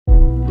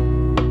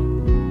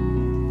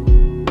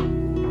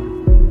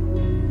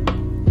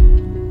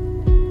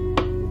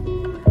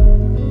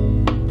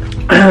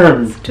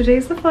So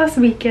today's the first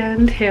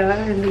weekend here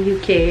in the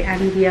UK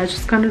and we are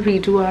just gonna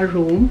redo our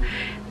room,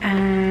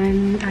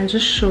 and I'll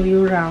just show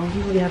you around.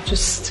 We have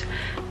just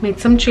made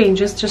some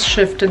changes, just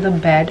shifted the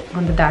bed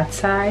on that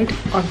side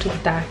onto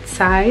that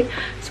side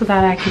so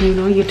that I can, you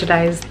know,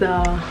 utilize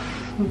the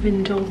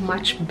window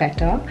much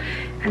better.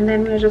 And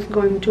then we're just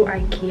going to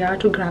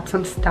Ikea to grab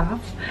some stuff,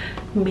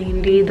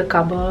 mainly the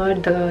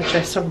cupboard, the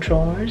chest of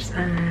drawers,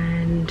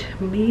 and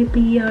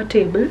maybe a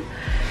table.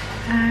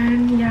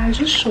 And yeah, I'll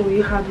just show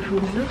you how the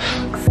room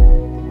looks.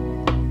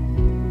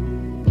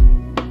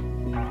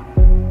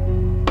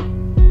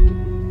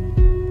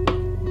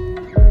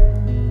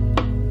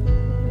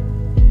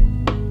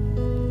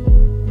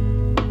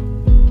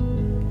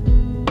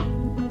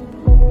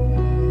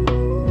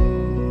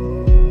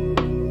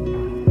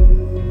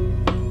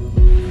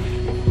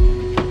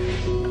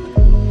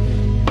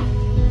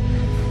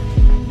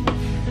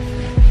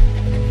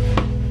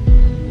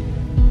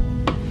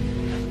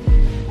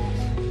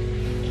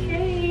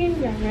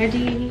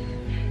 Ready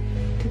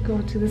to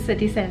go to the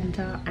city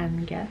center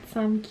and get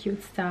some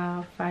cute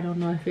stuff. I don't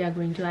know if we are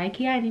going to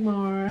Ikea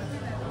anymore.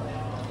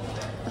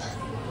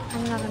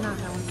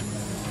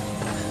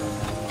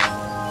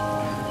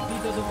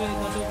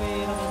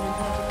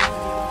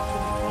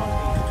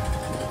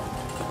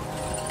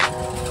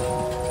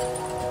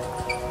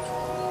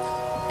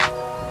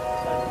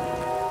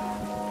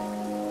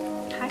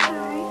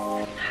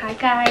 Hi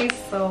guys,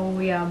 so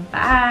we are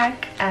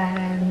back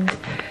and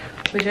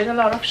we did a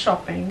lot of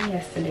shopping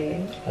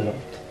yesterday. A lot.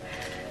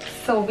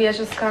 So we are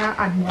just gonna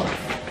unbox.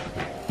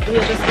 We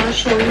are just gonna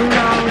show you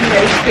around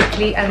very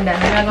quickly, and then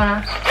we're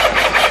gonna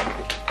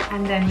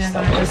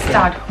just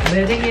start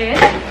building it.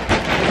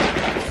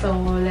 So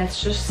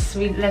let's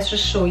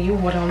just show you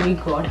what all we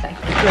got, like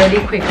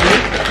really quickly.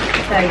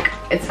 Like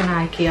it's an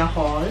Ikea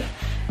haul.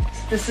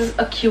 So this is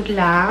a cute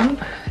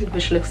lamp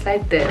which looks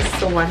like this.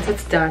 So once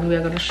it's done, we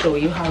are gonna show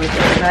you how it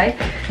looks like.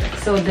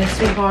 So this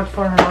we got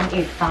for around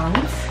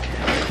 £8.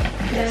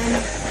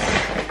 Then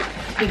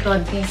we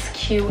got these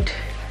cute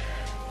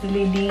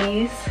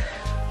lilies,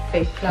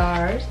 fake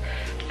flowers,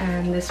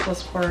 and this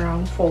was for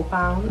around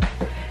 £4.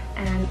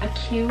 And a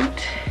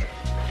cute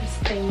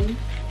thing,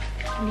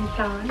 money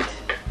plant.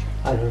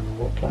 I don't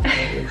know what plant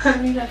that is. I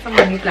mean, that's a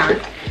money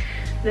plant.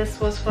 This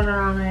was for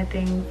around, I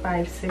think,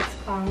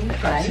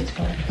 £5–6, right?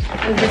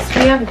 £6. And this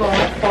we have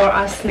got for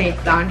a snake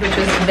plant, which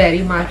is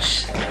very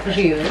much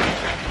real.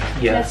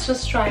 Yeah. Let's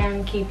just try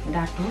and keep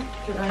that,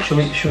 no? Should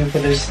we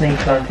put a snake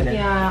plant in it?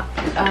 Yeah,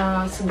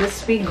 so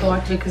this we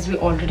got because we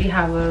already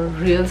have a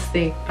real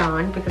snake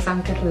plant, because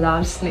Ankit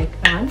loves snake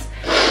plants.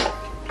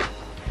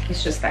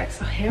 It's just like,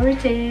 so here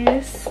it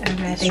is. And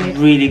I think it's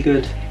really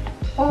good.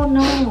 Oh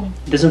no.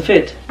 It doesn't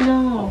fit?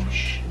 No. Oh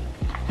shit.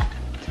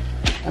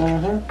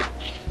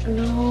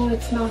 No,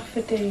 it's not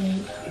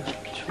fitting.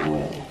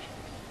 Well,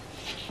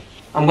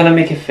 I'm gonna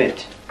make it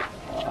fit.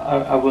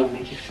 I will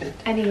make it fit.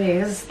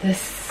 Anyways,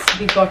 this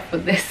we got for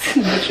this,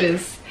 which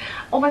is,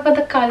 oh my god,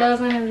 the colors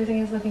and everything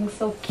is looking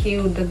so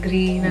cute. The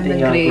green and the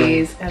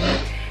grays. And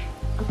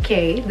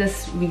okay,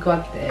 this we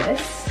got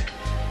this.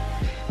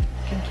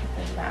 You can keep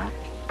it back.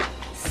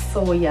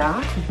 So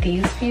yeah,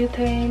 these few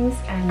things,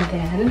 and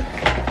then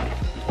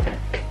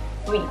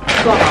we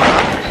got.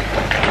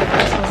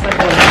 This was like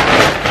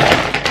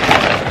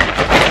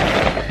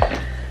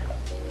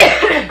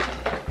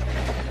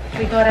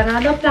we got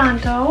another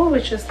planter,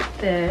 which is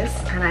this,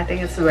 and I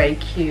think it's very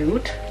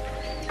cute.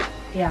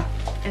 Yeah,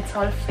 it's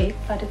all fake,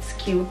 but it's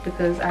cute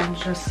because I'm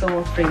just so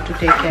afraid to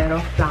take care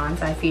of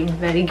plants. I feel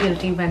very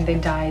guilty when they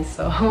die,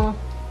 so.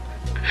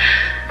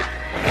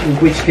 In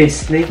which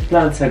case, snake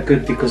plants are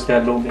good because they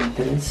are low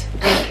maintenance.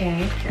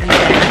 Okay, and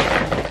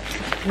then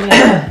we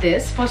have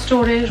this for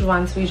storage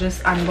once we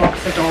just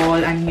unbox it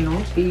all and, you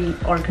know, we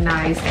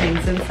organize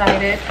things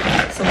inside it.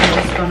 So we're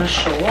just gonna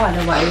show,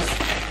 otherwise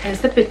here's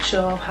the picture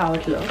of how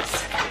it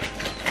looks.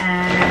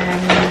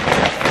 And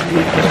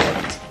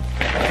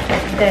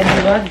then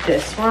we got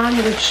this one,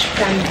 which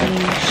can be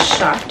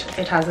shut.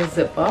 It has a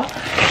zipper.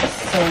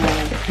 So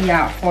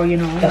yeah, for, you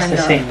know, that's the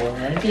same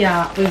one, right?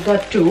 Yeah, we've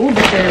got two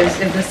because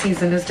if the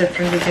season is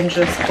different, we can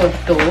just put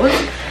those.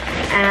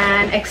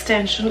 And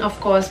extension, of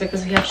course,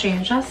 because we have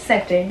changed our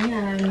setting.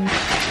 And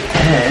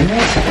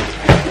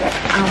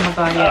oh my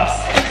god, yes,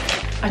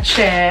 a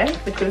chair,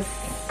 because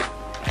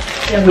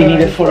we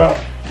need it for our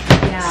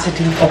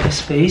sitting office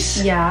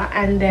space. Yeah,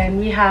 and then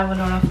we have a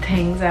lot of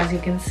things, as you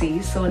can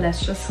see. So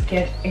let's just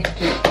get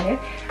into it.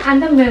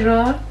 And the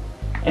mirror.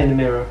 And the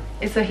mirror.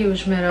 It's a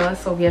huge mirror,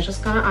 so we are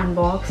just gonna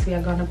unbox. We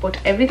are gonna put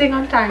everything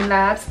on time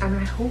lapse, and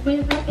I hope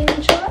we will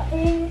enjoy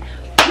it.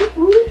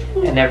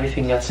 Woo-hoo. And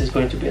everything else is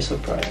going to be a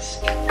surprise.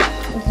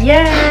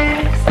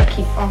 Yes, so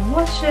keep on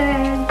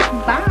watching.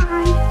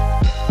 Bye.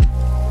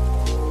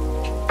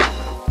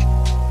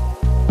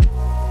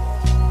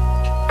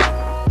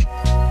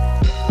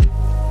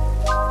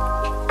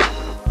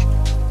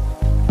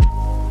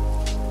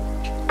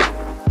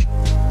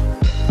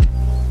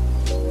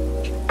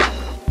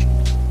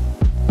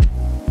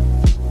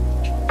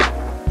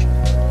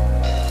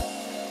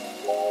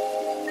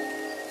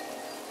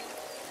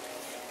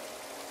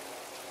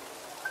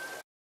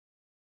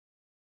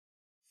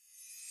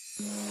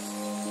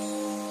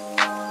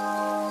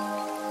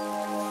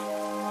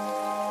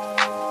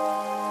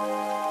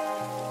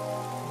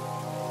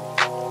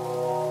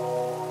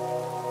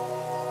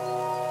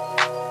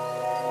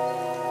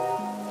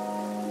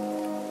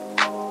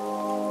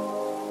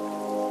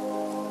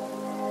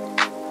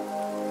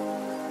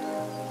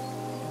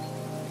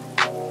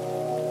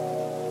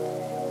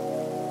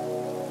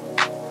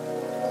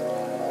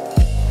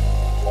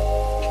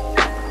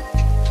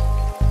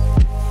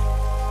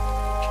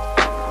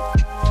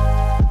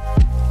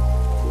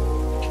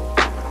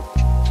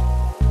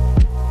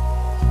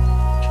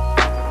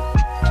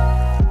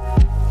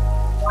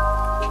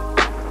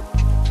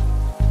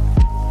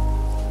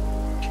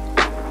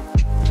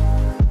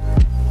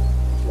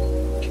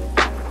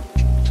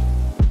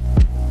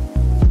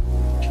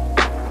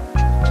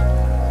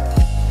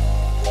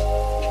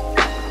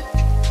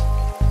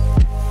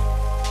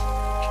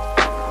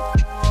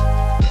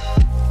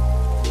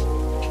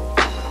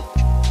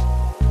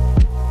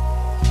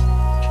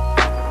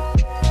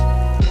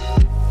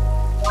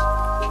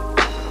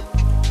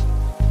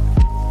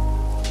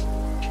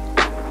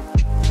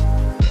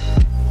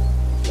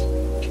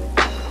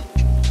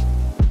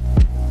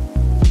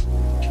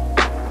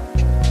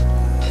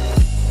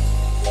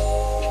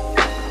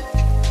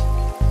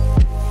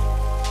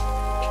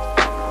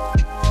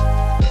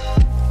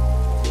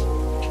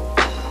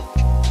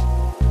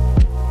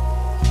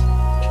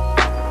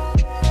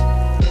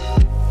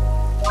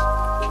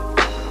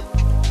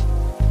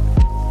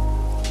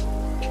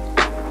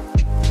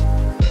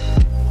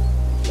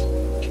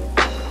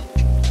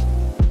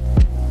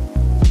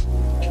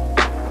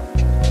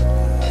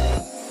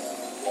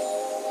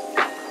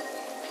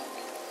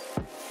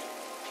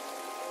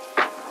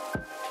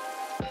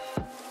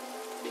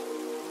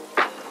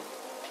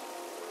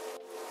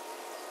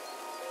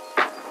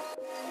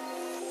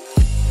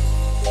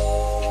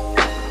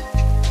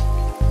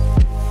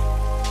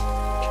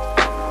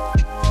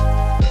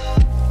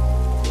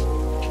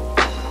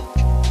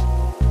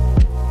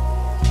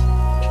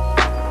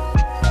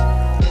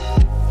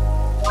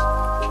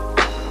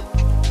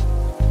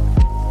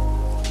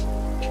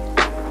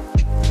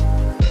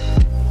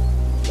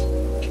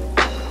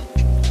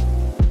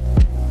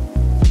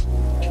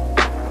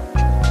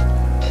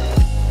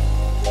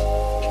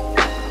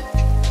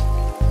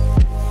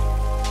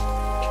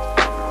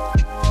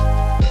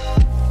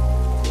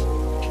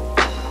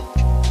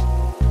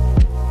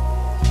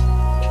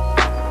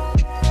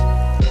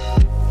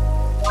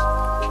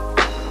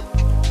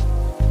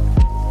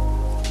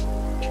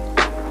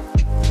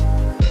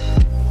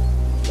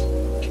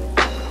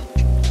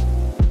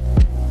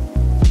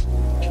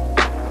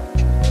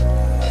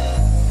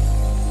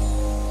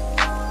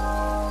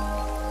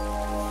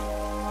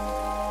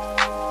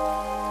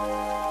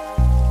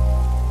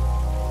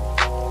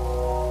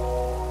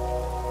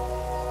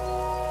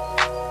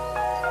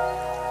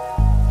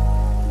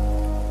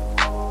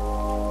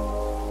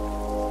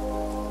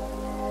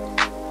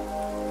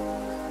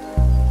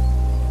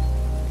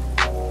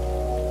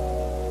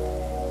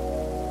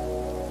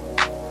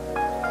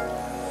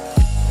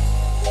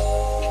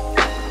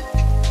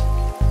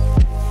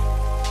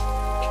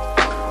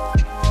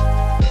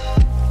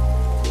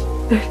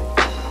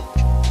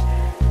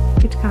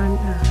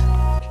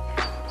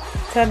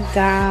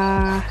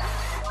 Ta-da!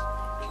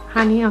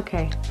 Honey,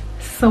 okay.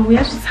 So we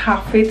are just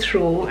halfway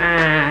through,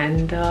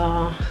 and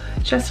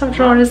chest of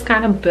drawer is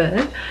kind of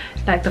built,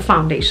 like the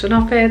foundation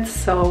of it.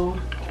 So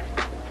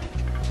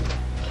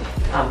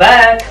I'm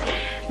back.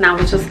 now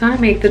we're just gonna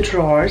make the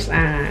drawers,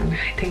 and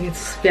I think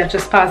we have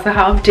just passed the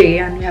half day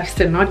and we have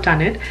still not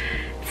done it.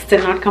 It's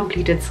still not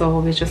completed, so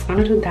we're just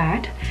gonna do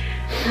that,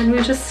 and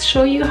we'll just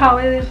show you how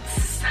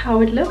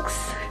it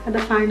looks at the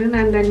final.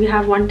 And then we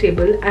have one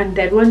table and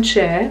then one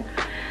chair.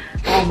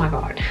 Oh my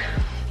god.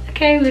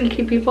 Okay, we'll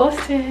keep you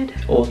posted.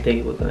 All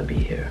day we're gonna be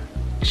here.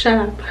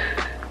 Shut up.